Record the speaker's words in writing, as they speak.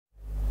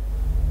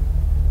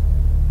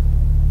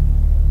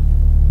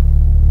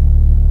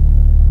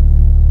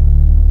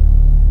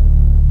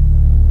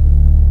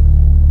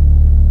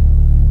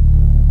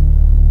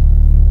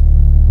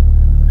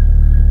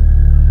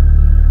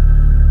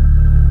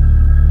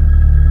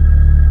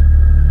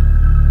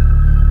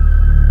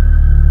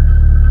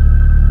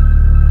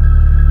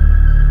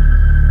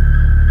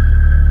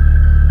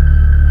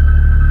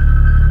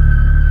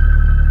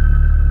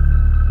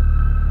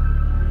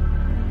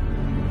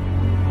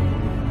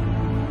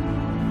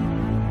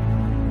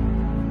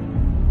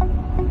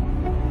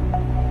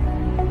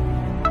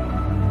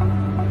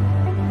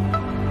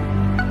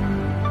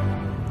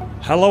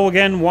Hello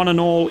again, one and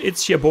all.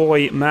 It's your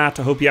boy, Matt.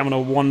 I hope you're having a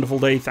wonderful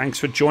day. Thanks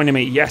for joining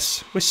me.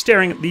 Yes, we're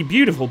staring at the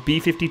beautiful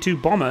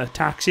B-52 bomber,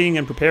 taxiing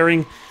and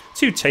preparing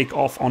to take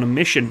off on a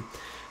mission.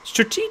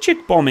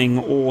 Strategic bombing,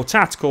 or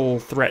tactical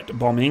threat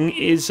bombing,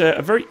 is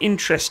a very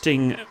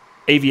interesting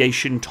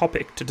aviation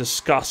topic to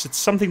discuss. It's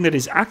something that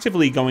is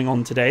actively going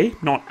on today,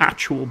 not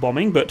actual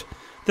bombing, but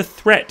the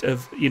threat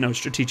of,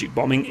 strategic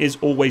bombing is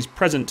always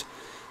present.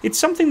 It's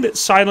something that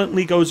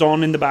silently goes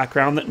on in the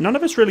background that none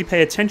of us really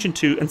pay attention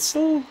to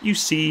until you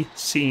see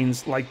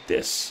scenes like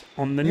this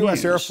on the news.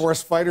 U.S. Air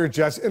Force fighter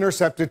jets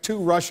intercepted 2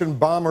 Russian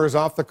bombers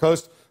off the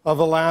coast of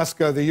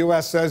Alaska. The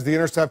U.S. says the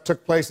intercept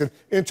took place in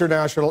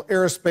international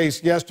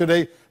airspace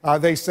yesterday.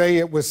 They say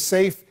it was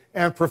safe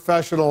and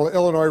professional.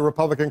 Illinois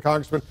Republican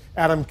Congressman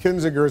Adam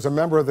Kinzinger is a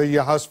member of the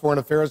House Foreign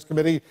Affairs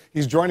Committee.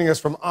 He's joining us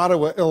from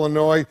Ottawa,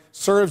 Illinois,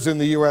 serves in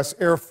the U.S.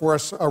 Air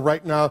Force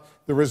right now.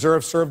 The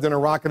reserve served in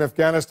Iraq and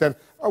Afghanistan.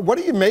 What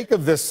do you make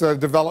of this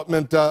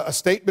development? A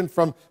statement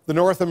from the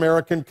North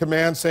American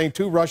Command saying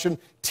 2 Russian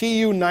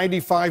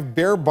Tu-95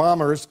 Bear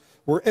bombers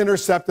were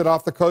intercepted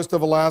off the coast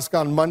of Alaska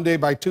on Monday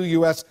by 2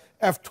 U.S.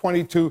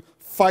 F-22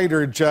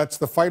 fighter jets.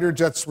 The fighter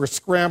jets were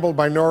scrambled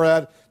by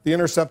NORAD. The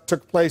intercept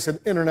took place in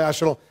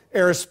international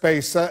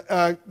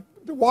airspace.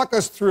 Walk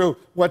us through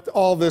what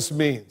all this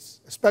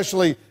means,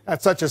 especially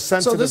at such a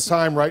sensitive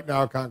time right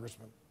now,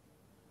 Congressman.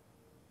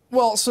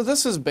 Well, so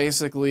this is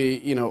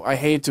basically, I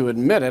hate to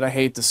admit it, I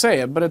hate to say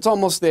it, but it's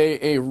almost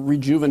a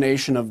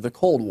rejuvenation of the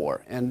Cold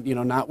War. And,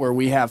 not where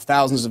we have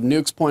thousands of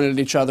nukes pointed at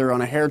each other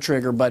on a hair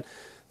trigger, but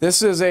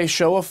this is a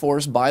show of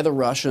force by the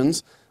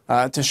Russians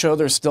to show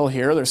they're still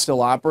here, they're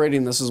still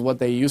operating. This is what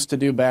they used to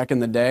do back in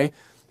the day.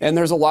 And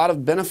there's a lot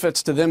of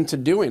benefits to them to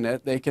doing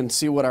it. They can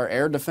see what our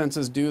air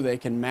defenses do. They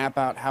can map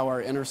out how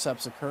our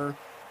intercepts occur.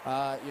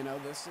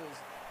 This is...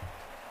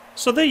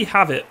 So there you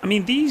have it. I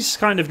mean, these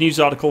kind of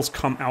news articles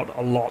come out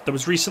a lot. There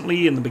was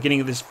recently, in the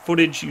beginning of this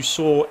footage, you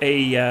saw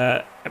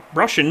a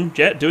Russian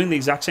jet doing the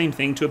exact same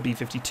thing to a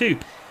B-52.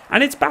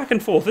 And it's back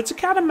and forth. It's a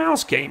cat and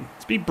mouse game.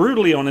 To be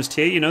brutally honest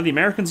here, the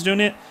Americans are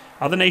doing it,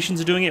 other nations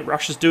are doing it,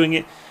 Russia's doing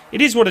it.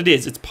 It is what it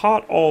is. It's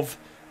part of,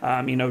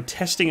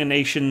 testing a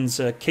nation's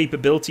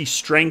capability,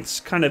 strengths,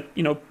 kind of,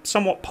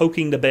 somewhat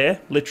poking the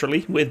bear,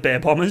 literally, with bear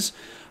bombers.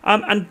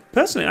 And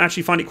personally, I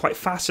actually find it quite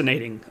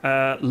fascinating,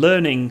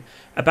 learning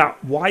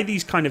about why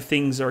these kind of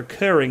things are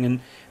occurring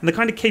and the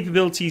kind of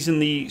capabilities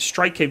and the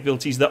strike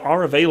capabilities that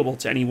are available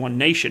to any one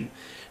nation.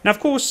 Now, of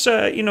course,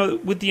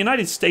 with the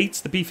United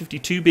States, the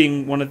B-52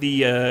 being one of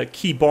the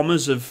key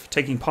bombers of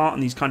taking part in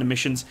these kind of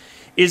missions,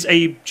 is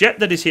a jet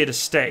that is here to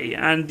stay.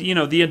 And,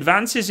 the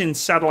advances in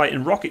satellite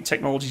and rocket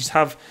technologies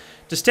have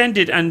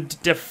distended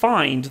and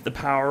defined the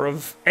power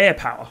of air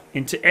power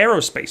into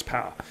aerospace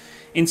power.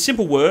 In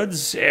simple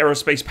words,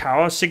 aerospace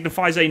power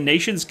signifies a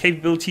nation's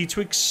capability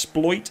to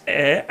exploit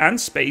air and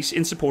space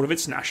in support of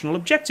its national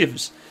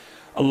objectives.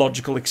 A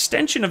logical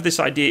extension of this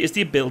idea is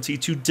the ability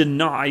to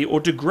deny or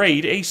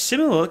degrade a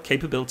similar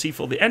capability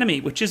for the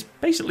enemy, which is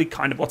basically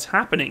kind of what's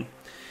happening.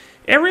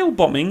 Aerial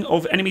bombing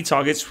of enemy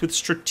targets with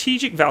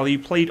strategic value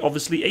played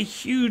obviously a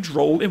huge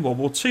role in World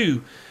War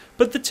II,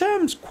 but the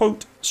terms,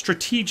 quote,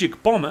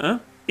 strategic bomber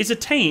is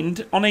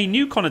attained on a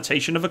new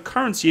connotation of a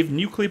currency of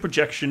nuclear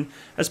projection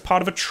as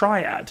part of a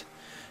triad.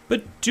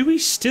 But do we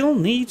still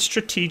need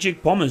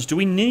strategic bombers? Do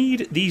we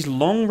need these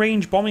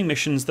long-range bombing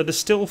missions that are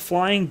still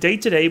flying day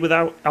to day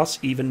without us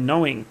even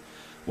knowing?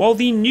 While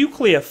the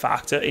nuclear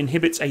factor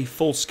inhibits a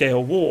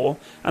full-scale war,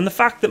 and the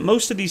fact that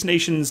most of these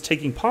nations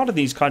taking part in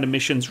these kind of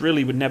missions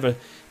really would never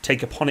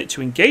take upon it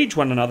to engage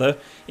one another,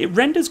 it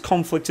renders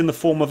conflict in the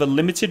form of a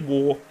limited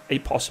war a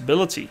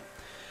possibility.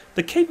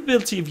 The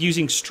capability of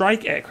using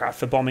strike aircraft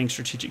for bombing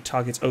strategic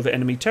targets over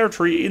enemy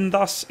territory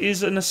thus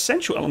is an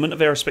essential element of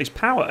aerospace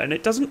power, and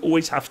it doesn't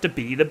always have to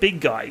be the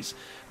big guys.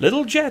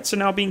 Little jets are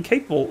now being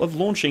capable of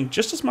launching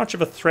just as much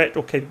of a threat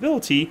or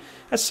capability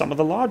as some of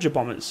the larger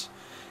bombers.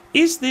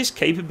 Is this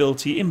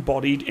capability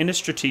embodied in a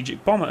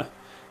strategic bomber?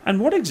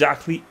 And what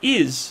exactly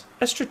is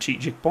a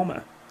strategic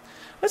bomber?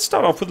 Let's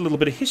start off with a little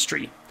bit of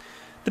history.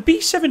 The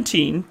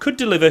B-17 could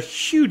deliver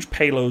huge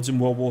payloads in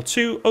World War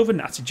II over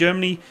Nazi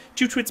Germany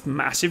due to its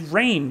massive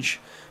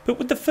range. But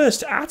with the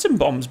first atom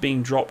bombs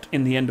being dropped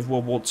in the end of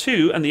World War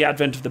II and the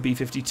advent of the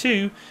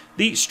B-52,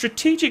 the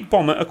strategic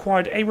bomber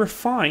acquired a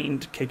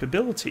refined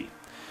capability.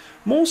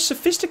 More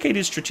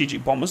sophisticated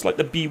strategic bombers like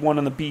the B-1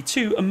 and the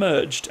B-2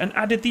 emerged and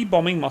added the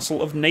bombing muscle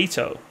of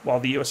NATO, while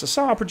the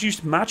USSR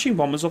produced matching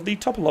bombers of the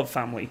Topolov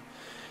family.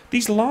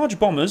 These large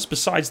bombers,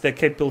 besides their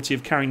capability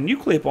of carrying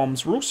nuclear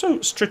bombs, were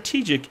also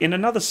strategic in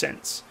another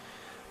sense.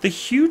 The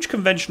huge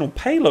conventional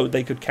payload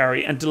they could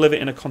carry and deliver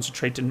in a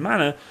concentrated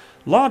manner,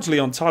 largely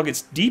on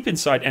targets deep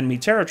inside enemy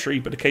territory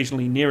but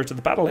occasionally nearer to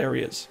the battle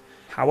areas.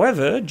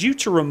 However, due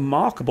to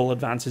remarkable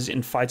advances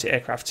in fighter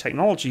aircraft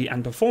technology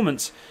and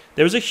performance,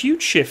 there was a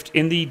huge shift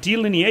in the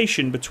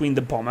delineation between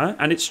the bomber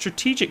and its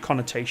strategic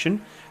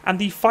connotation and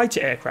the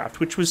fighter aircraft,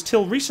 which was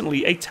till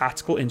recently a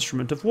tactical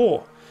instrument of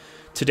war.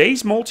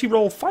 Today's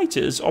multi-role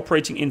fighters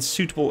operating in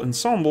suitable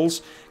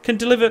ensembles can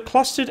deliver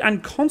clustered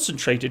and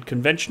concentrated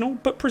conventional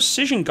but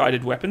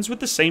precision-guided weapons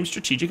with the same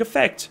strategic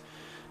effect.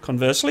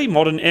 Conversely,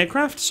 modern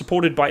aircraft,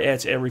 supported by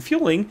air-to-air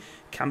refueling,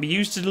 can be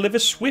used to deliver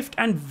swift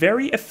and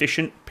very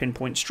efficient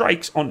pinpoint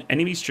strikes on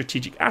enemy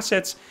strategic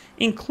assets,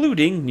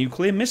 including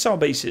nuclear missile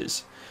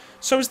bases.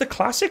 So is the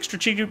classic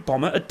strategic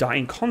bomber a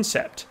dying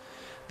concept?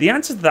 The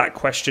answer to that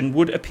question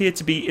would appear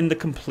to be in the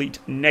complete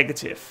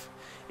negative,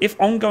 if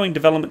ongoing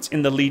developments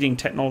in the leading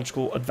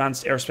technological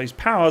advanced aerospace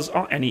powers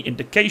are any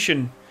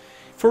indication.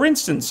 For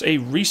instance, a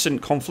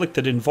recent conflict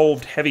that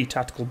involved heavy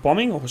tactical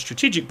bombing or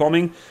strategic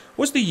bombing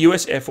was the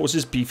US Air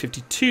Force's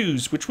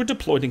B-52s, which were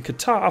deployed in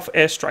Qatar for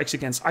airstrikes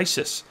against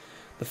ISIS,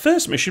 the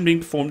first mission being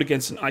performed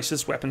against an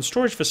ISIS weapons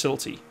storage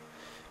facility.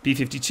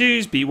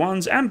 B-52s,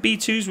 B-1s and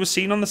B-2s were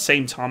seen on the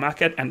same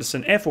tarmac at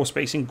Andersen Air Force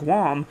Base in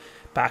Guam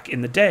back in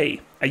the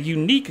day, a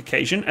unique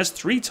occasion as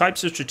 3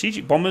 types of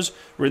strategic bombers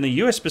were in the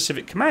US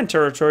Pacific Command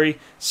territory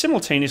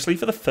simultaneously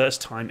for the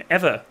first time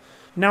ever.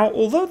 Now,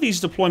 although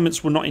these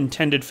deployments were not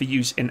intended for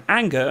use in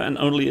anger and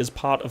only as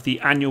part of the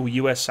annual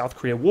US-South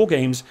Korea War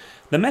Games,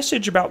 the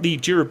message about the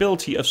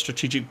durability of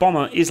strategic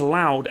bomber is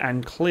loud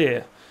and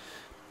clear.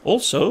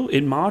 Also,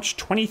 in March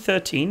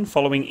 2013,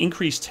 following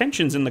increased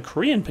tensions in the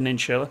Korean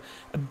peninsula,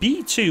 a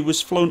B-2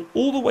 was flown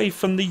all the way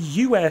from the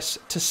US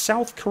to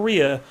South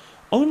Korea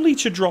only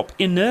to drop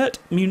inert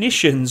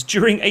munitions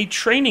during a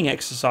training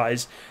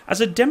exercise as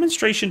a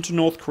demonstration to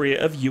North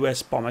Korea of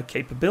US bomber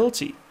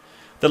capability.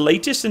 The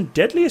latest and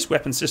deadliest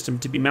weapon system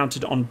to be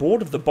mounted on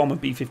board of the bomber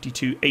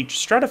B-52H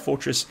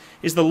Stratofortress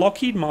is the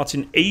Lockheed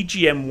Martin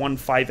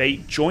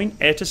AGM-158 Joint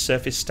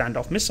Air-to-Surface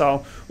Standoff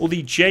Missile, or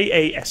the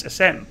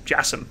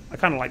JASSM. I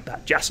kind of like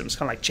that. JASSM's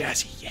kind of like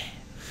jazzy, yeah.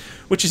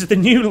 Which is the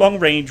new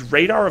long-range,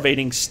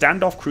 radar-evading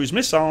standoff cruise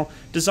missile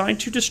designed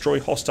to destroy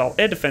hostile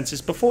air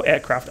defenses before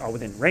aircraft are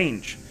within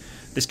range.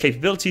 This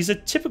capability is a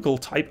typical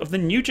type of the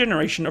new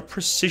generation of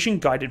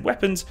precision-guided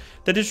weapons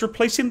that is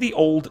replacing the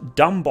old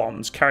dumb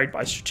bombs carried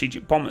by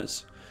strategic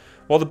bombers.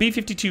 While the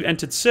B-52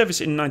 entered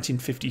service in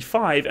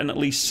 1955, and at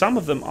least some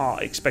of them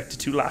are expected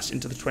to last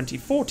into the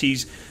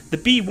 2040s, the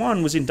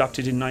B-1 was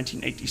inducted in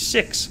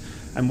 1986,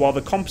 and while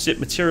the composite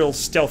material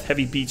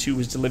stealth-heavy B-2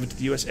 was delivered to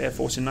the US Air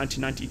Force in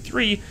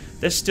 1993,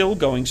 they're still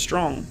going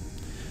strong.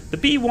 The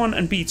B-1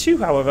 and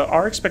B-2, however,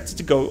 are expected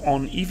to go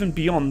on even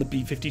beyond the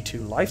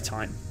B-52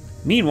 lifetime.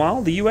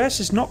 Meanwhile, the US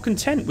is not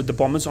content with the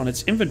bombers on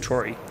its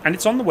inventory, and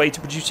it's on the way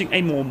to producing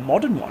a more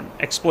modern one,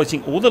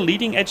 exploiting all the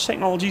leading edge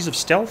technologies of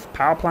stealth,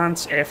 power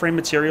plants, airframe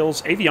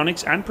materials,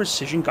 avionics, and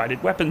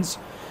precision-guided weapons.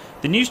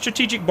 The new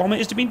strategic bomber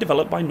is to be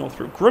developed by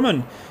Northrop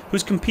Grumman,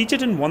 who's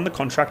competed and won the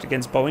contract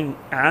against Boeing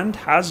and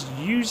has,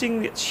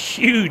 using its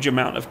huge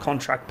amount of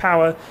contract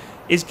power,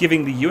 is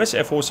giving the US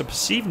Air Force a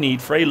perceived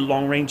need for a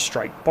long-range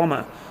strike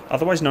bomber,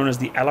 otherwise known as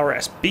the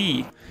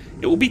LRS-B.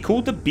 It will be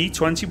called the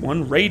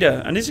B-21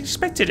 Raider and is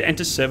expected to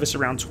enter service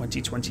around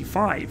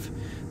 2025.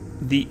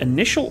 The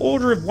initial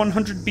order of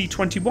 100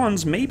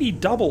 B-21s may be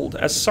doubled,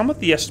 as some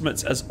of the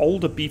estimates as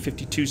older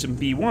B-52s and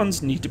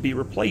B-1s need to be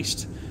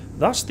replaced.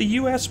 Thus, the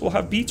US will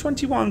have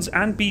B-21s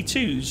and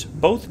B-2s,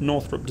 both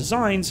Northrop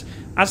designs,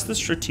 as the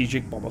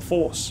strategic bomber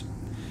force.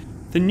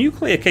 The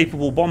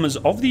nuclear-capable bombers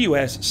of the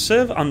US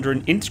serve under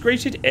an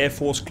integrated Air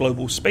Force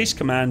Global Space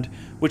Command,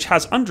 which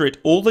has under it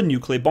all the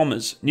nuclear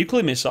bombers,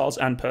 nuclear missiles,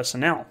 and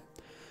personnel.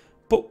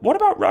 But what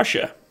about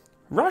Russia?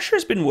 Russia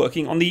has been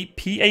working on the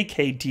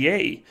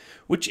PAK-DA,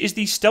 which is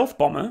the stealth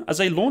bomber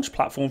as a launch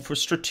platform for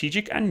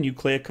strategic and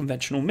nuclear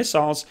conventional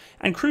missiles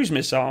and cruise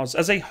missiles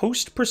as a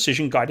host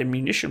precision-guided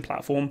munition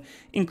platform,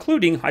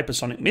 including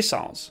hypersonic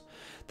missiles.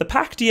 The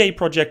PAK-DA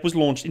project was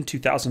launched in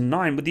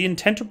 2009 with the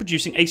intent of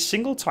producing a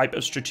single type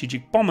of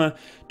strategic bomber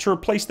to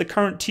replace the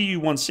current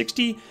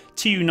Tu-160,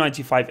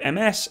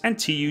 Tu-95MS and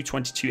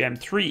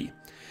Tu-22M3.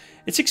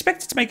 It's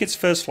expected to make its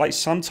first flight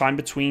sometime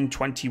between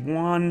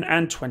 2021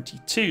 and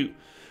 2022,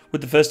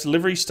 with the first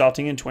delivery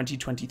starting in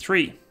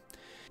 2023.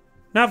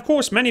 Now, of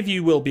course, many of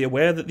you will be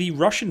aware that the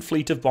Russian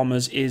fleet of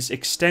bombers is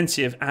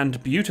extensive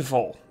and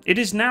beautiful. It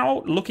is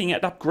now looking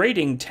at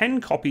upgrading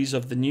 10 copies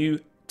of the new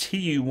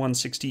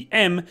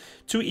Tu-160M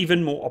to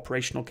even more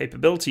operational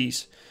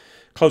capabilities.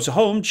 Closer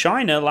home,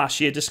 China last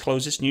year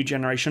disclosed its new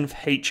generation of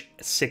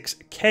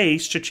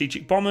H-6K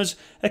strategic bombers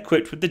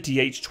equipped with the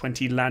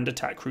DH-20 land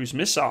attack cruise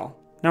missile.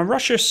 Now,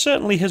 Russia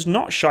certainly has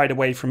not shied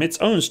away from its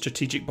own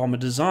strategic bomber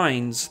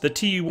designs. The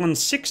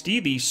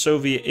Tu-160, the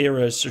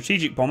Soviet-era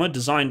strategic bomber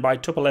designed by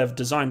Tupolev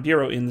Design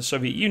Bureau in the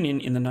Soviet Union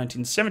in the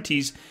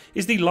 1970s,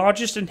 is the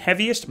largest and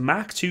heaviest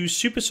Mach 2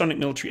 supersonic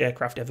military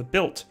aircraft ever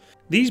built.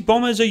 These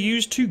bombers are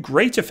used to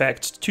great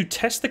effect to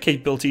test the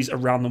capabilities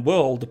around the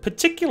world,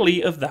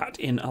 particularly of that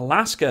in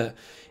Alaska.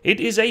 It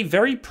is a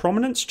very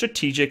prominent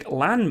strategic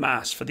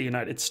landmass for the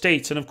United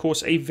States, and of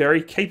course a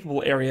very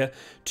capable area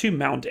to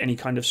mount any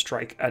kind of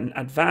strike and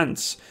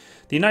advance.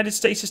 The United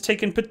States has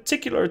taken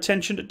particular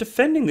attention at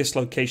defending this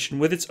location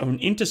with its own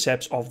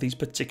intercepts of these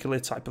particular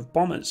type of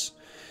bombers.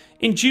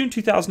 In June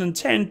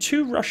 2010,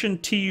 two Russian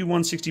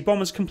Tu-160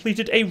 bombers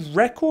completed a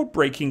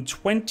record-breaking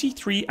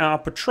 23-hour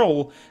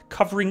patrol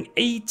covering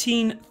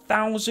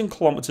 18,000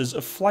 kilometers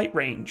of flight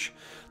range.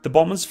 The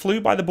bombers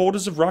flew by the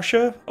borders of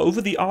Russia, over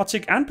the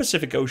Arctic and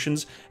Pacific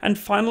Oceans, and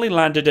finally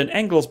landed at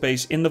Engels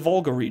base in the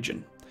Volga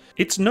region.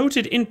 It's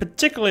noted in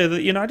particular that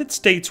the United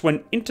States,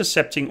 when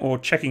intercepting or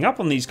checking up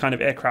on these kind of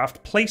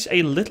aircraft, place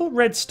a little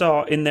red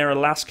star in their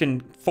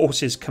Alaskan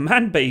Forces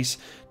command base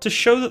to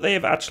show that they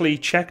have actually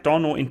checked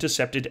on or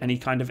intercepted any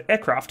kind of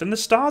aircraft, and the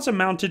stars are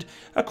mounted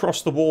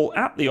across the wall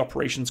at the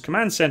Operations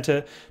Command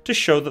Center to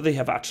show that they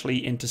have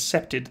actually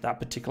intercepted that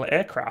particular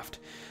aircraft.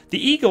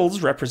 The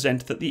eagles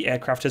represent that the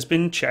aircraft has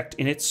been checked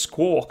in its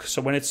squawk,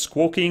 so when it's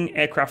squawking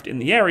aircraft in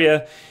the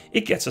area,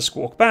 it gets a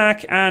squawk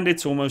back, and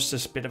it's almost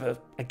a bit of a,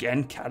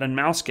 again, cat and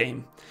mouse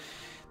game.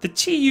 The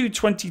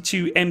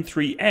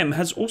Tu-22M3M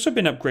has also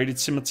been upgraded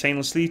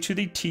simultaneously to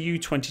the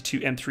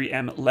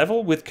Tu-22M3M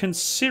level with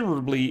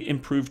considerably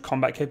improved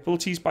combat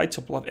capabilities by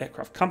Tupolev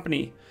Aircraft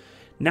Company.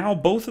 Now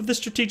both of the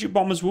strategic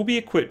bombers will be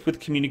equipped with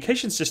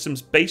communication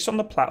systems based on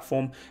the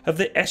platform of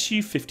the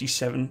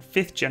Su-57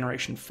 5th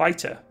generation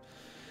fighter.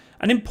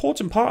 An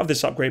important part of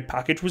this upgrade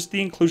package was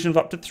the inclusion of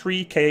up to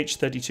 3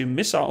 Kh-32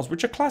 missiles,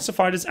 which are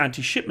classified as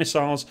anti-ship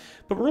missiles,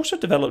 but were also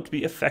developed to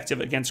be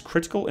effective against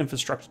critical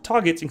infrastructure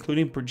targets,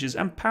 including bridges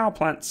and power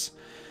plants.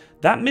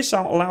 That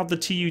missile allowed the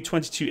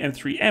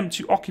Tu-22M3M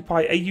to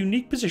occupy a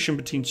unique position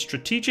between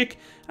strategic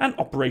and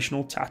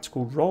operational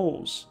tactical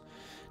roles.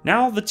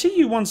 Now, the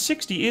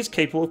Tu-160 is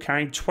capable of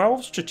carrying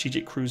 12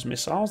 strategic cruise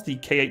missiles, the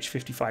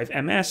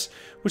Kh-55MS,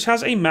 which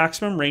has a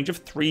maximum range of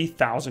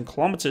 3,000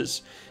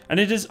 kilometers, and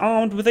it is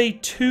armed with a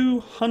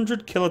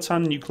 200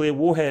 kiloton nuclear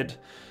warhead.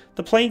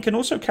 The plane can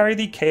also carry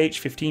the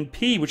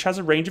Kh-15P, which has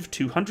a range of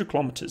 200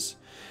 kilometers.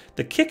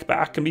 The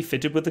kickback can be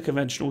fitted with a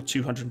conventional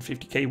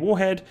 250K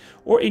warhead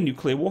or a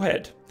nuclear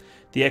warhead.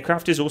 The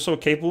aircraft is also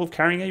capable of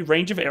carrying a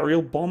range of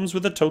aerial bombs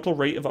with a total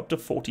weight of up to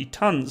 40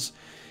 tons.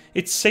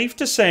 It's safe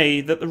to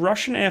say that the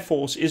Russian Air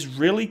Force is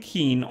really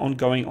keen on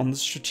going on the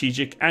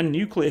strategic and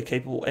nuclear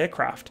capable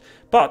aircraft,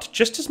 but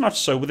just as much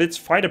so with its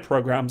fighter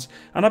programs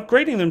and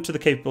upgrading them to the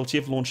capability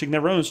of launching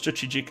their own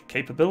strategic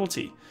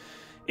capability.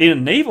 In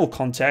a naval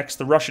context,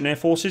 the Russian Air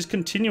Force is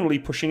continually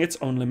pushing its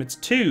own limits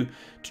too,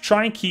 to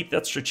try and keep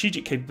that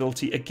strategic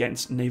capability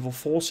against naval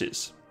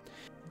forces.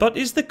 But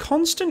is the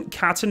constant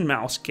cat and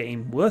mouse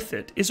game worth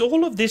it? Is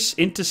all of this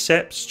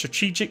intercept,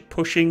 strategic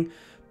pushing,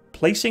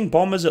 placing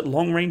bombers at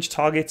long-range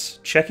targets,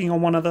 checking on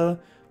one another,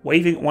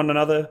 waving at one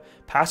another,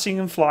 passing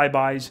in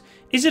flybys,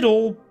 is it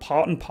all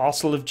part and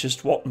parcel of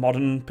just what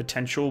modern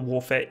potential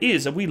warfare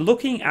is? Are we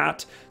looking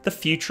at the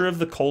future of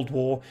the Cold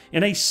War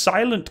in a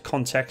silent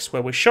context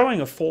where we're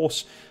showing a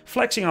force,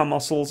 flexing our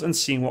muscles, and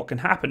seeing what can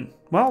happen?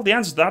 Well, the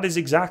answer to that is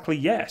exactly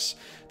yes.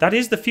 That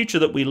is the future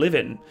that we live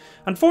in.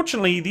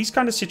 Unfortunately, these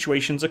kind of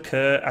situations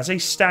occur as a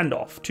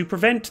standoff to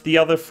prevent the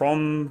other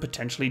from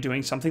potentially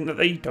doing something that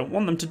they don't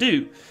want them to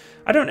do.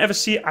 I don't ever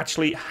see it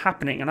actually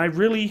happening, and I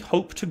really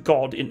hope to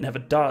God it never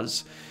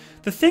does.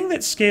 The thing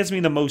that scares me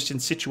the most in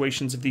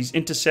situations of these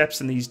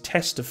intercepts and these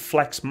tests of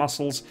flex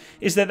muscles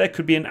is that there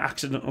could be an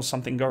accident or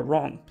something go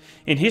wrong.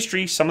 In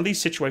history, some of these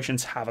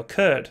situations have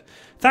occurred.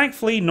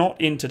 Thankfully, not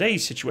in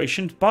today's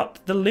situation, but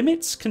the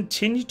limits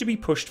continue to be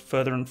pushed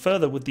further and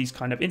further with these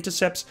kind of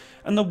intercepts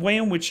and the way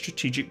in which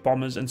strategic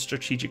bombers and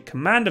strategic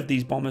command of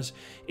these bombers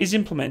is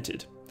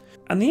implemented.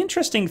 And the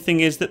interesting thing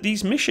is that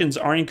these missions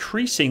are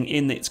increasing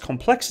in its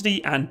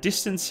complexity and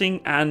distancing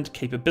and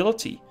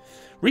capability.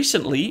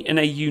 Recently, in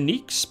a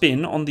unique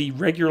spin on the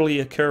regularly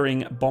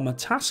occurring Bomber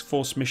Task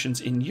Force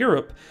missions in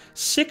Europe,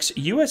 6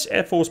 US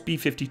Air Force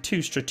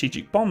B-52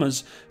 strategic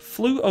bombers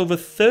flew over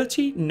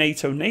 30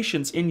 NATO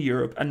nations in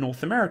Europe and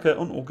North America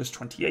on August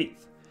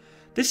 28th.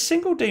 This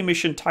single-day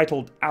mission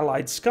titled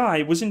Allied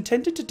Sky was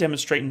intended to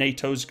demonstrate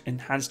NATO's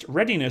enhanced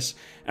readiness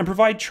and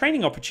provide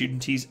training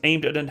opportunities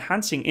aimed at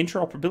enhancing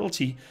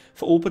interoperability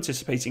for all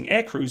participating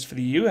aircrews for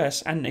the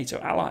US and NATO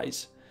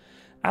allies.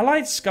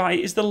 Allied Sky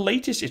is the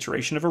latest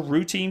iteration of a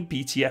routine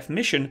BTF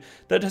mission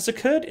that has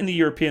occurred in the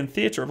European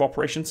theatre of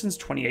operations since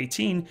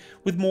 2018,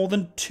 with more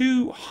than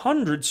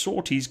 200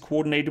 sorties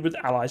coordinated with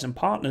allies and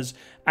partners,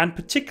 and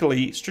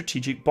particularly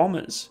strategic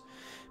bombers.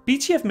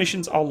 BTF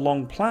missions are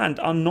long planned,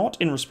 are not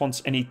in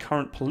response to any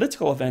current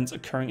political events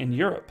occurring in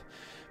Europe.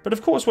 But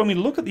of course, when we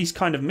look at these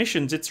kind of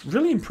missions, it's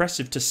really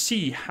impressive to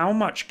see how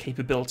much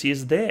capability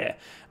is there,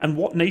 and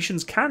what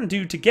nations can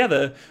do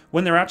together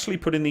when they're actually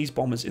putting these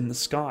bombers in the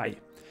sky.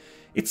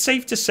 It's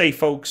safe to say,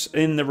 folks,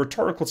 in the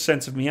rhetorical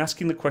sense of me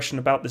asking the question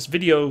about this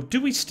video,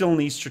 do we still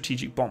need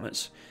strategic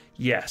bombers?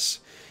 Yes.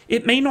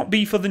 It may not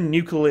be for the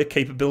nuclear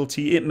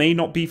capability, it may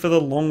not be for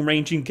the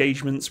long-range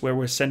engagements where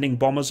we're sending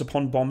bombers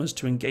upon bombers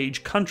to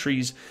engage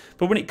countries,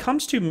 but when it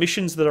comes to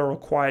missions that are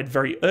required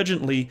very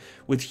urgently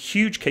with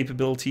huge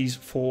capabilities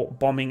for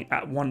bombing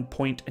at one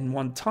point in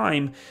one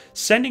time,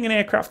 sending an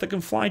aircraft that can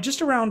fly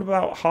just around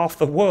about half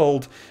the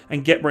world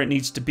and get where it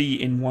needs to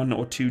be in 1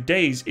 or 2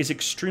 days is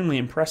extremely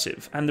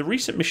impressive, and the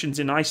recent missions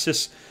in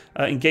ISIS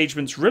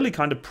engagements really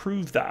kind of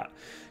prove that.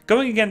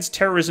 Going against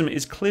terrorism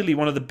is clearly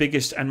one of the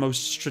biggest and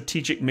most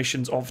strategic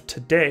missions of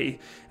today,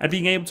 and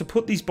being able to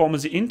put these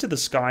bombers into the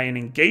sky and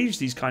engage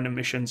these kind of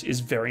missions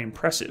is very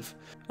impressive.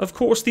 Of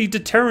course, the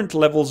deterrent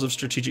levels of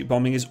strategic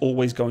bombing is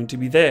always going to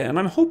be there, and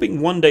I'm hoping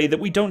one day that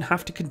we don't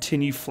have to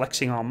continue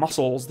flexing our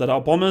muscles, that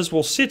our bombers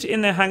will sit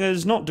in their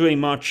hangars not doing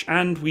much,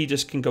 and we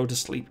just can go to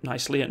sleep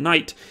nicely at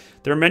night.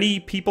 There are many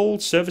people,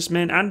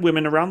 servicemen and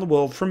women around the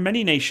world from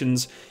many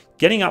nations,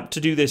 getting up to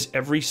do this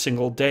every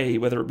single day,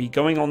 whether it be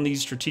going on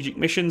these strategic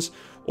missions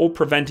or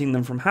preventing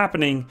them from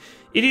happening.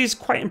 It is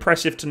quite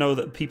impressive to know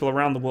that people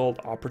around the world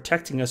are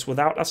protecting us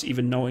without us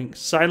even knowing,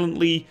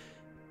 silently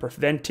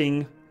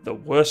preventing the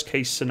worst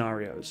case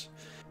scenarios.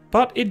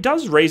 But it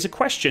does raise a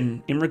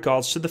question in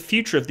regards to the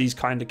future of these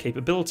kind of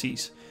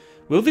capabilities.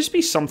 Will this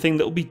be something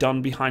that will be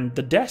done behind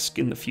the desk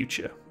in the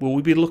future? Will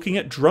we be looking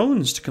at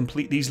drones to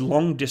complete these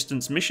long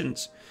distance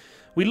missions?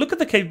 We look at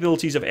the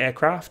capabilities of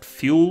aircraft,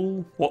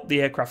 fuel, what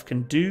the aircraft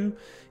can do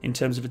in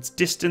terms of its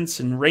distance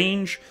and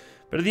range,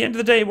 but at the end of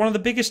the day, one of the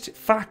biggest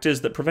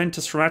factors that prevent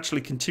us from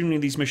actually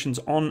continuing these missions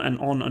on and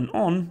on and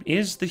on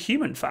is the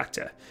human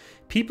factor.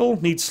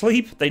 People need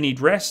sleep, they need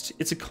rest,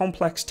 it's a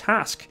complex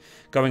task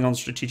going on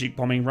strategic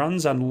bombing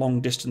runs and long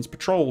distance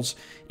patrols.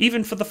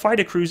 Even for the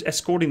fighter crews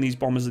escorting these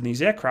bombers and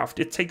these aircraft,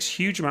 it takes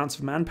huge amounts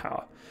of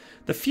manpower.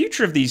 The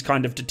future of these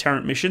kind of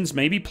deterrent missions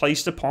may be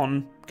placed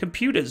upon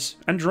computers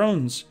and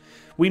drones.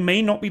 We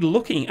may not be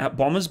looking at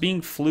bombers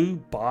being flew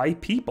by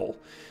people.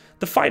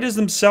 The fighters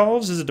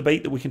themselves is a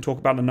debate that we can talk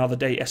about another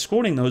day,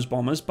 escorting those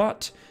bombers,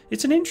 but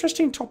it's an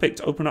interesting topic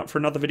to open up for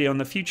another video in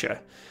the future.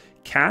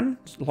 Can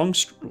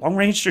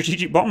long-range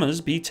strategic bombers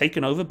be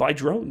taken over by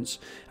drones?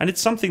 And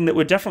it's something that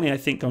we're definitely, I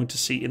think, going to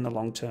see in the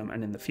long term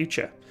and in the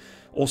future.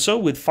 Also,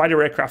 with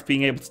fighter aircraft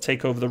being able to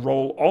take over the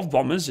role of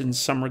bombers in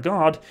some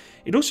regard,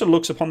 it also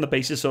looks upon the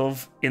basis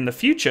of, in the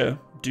future,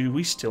 do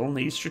we still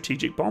need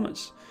strategic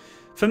bombers?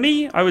 For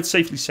me, I would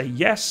safely say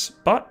yes,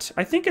 but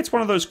I think it's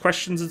one of those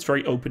questions that's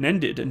very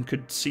open-ended and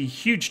could see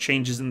huge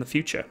changes in the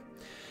future.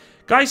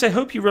 Guys, I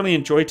hope you really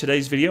enjoyed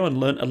today's video and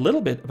learned a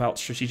little bit about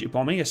strategic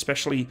bombing,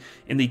 especially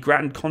in the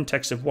grand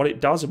context of what it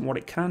does and what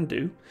it can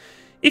do.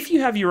 If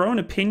you have your own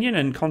opinion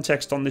and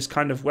context on this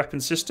kind of weapon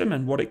system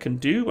and what it can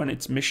do and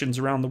its missions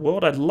around the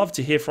world, I'd love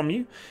to hear from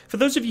you. For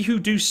those of you who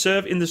do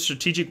serve in the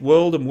strategic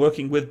world and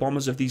working with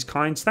bombers of these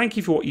kinds, thank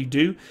you for what you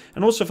do.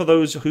 And also for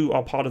those who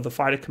are part of the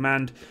fighter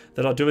command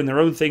that are doing their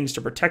own things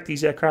to protect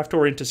these aircraft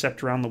or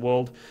intercept around the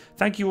world,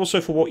 thank you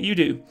also for what you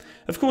do.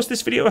 Of course,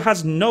 this video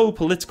has no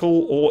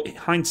political or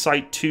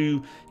hindsight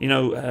to,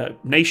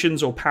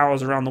 nations or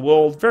powers around the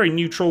world. Very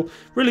neutral,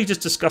 really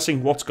just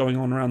discussing what's going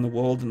on around the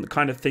world and the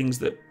kind of things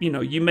that,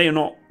 you may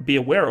not be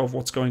aware of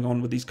what's going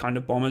on with these kind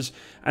of bombers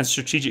and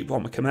strategic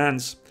bomber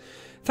commands.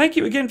 Thank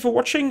you again for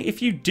watching.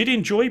 If you did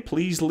enjoy,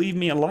 please leave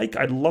me a like.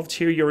 I'd love to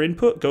hear your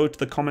input. Go to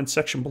the comment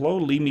section below,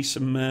 leave me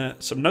some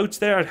notes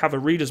there. I'd have a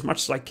read as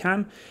much as I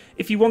can.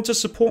 If you want to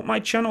support my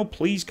channel,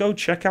 please go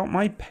check out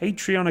my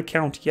Patreon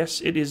account.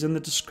 Yes, it is in the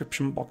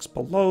description box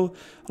below,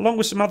 along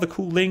with some other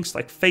cool links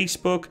like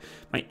Facebook,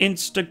 my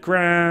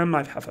Instagram,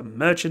 I have a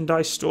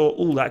merchandise store,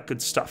 all that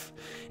good stuff.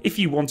 If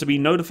you want to be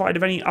notified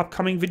of any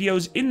upcoming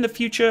videos in the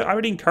future, I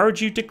would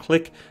encourage you to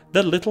click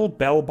the little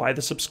bell by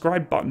the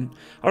subscribe button.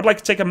 I would like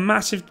to take a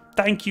massive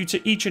thank you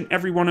to each and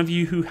every one of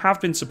you who have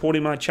been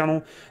supporting my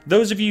channel.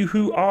 Those of you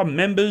who are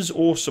members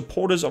or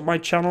supporters of my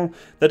channel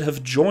that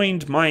have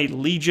joined my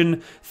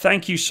legion,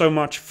 thank you so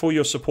much for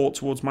your support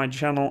towards my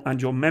channel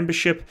and your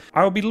membership.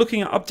 I will be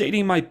looking at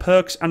updating my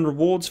perks and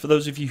rewards for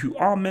those of you who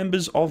are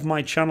members of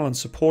my channel and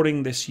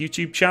supporting this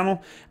YouTube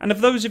channel. And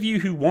of those of you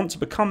who want to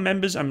become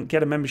members and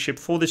get a membership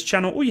for this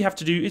channel, all you have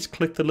to do is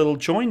click the little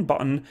join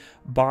button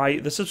by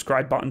the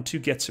subscribe button to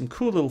get some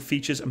cool little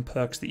features and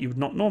perks that you would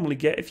not normally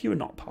get if you were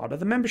not part of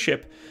the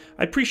membership.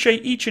 I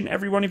appreciate each and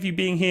every one of you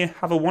being here.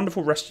 Have a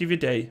wonderful rest of your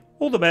day.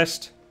 All the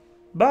best.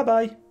 Bye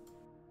bye.